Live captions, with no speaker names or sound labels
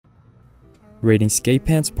Rating skate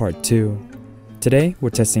pants part 2. Today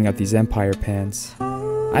we're testing out these Empyre pants.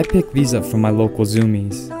 I picked these up from my local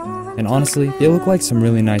Zoomies, and honestly they look like some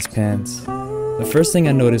really nice pants. The first thing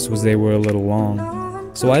I noticed was they were a little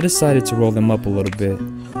long, so I decided to roll them up a little bit.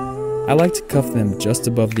 I like to cuff them just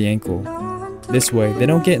above the ankle. This way they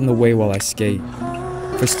don't get in the way while I skate.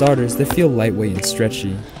 For starters, they feel lightweight and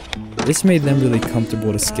stretchy. This made them really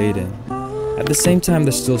comfortable to skate in. At the same time,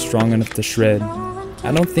 they're still strong enough to shred.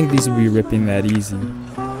 I don't think these will be ripping that easy.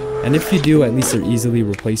 And if you do, at least they're easily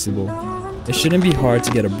replaceable. It shouldn't be hard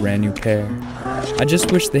to get a brand new pair. I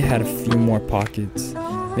just wish they had a few more pockets.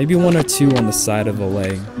 Maybe 1 or 2 on the side of the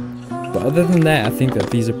leg. But other than that, I think that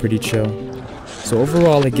these are pretty chill. So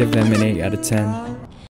overall, I give them an 8 out of 10.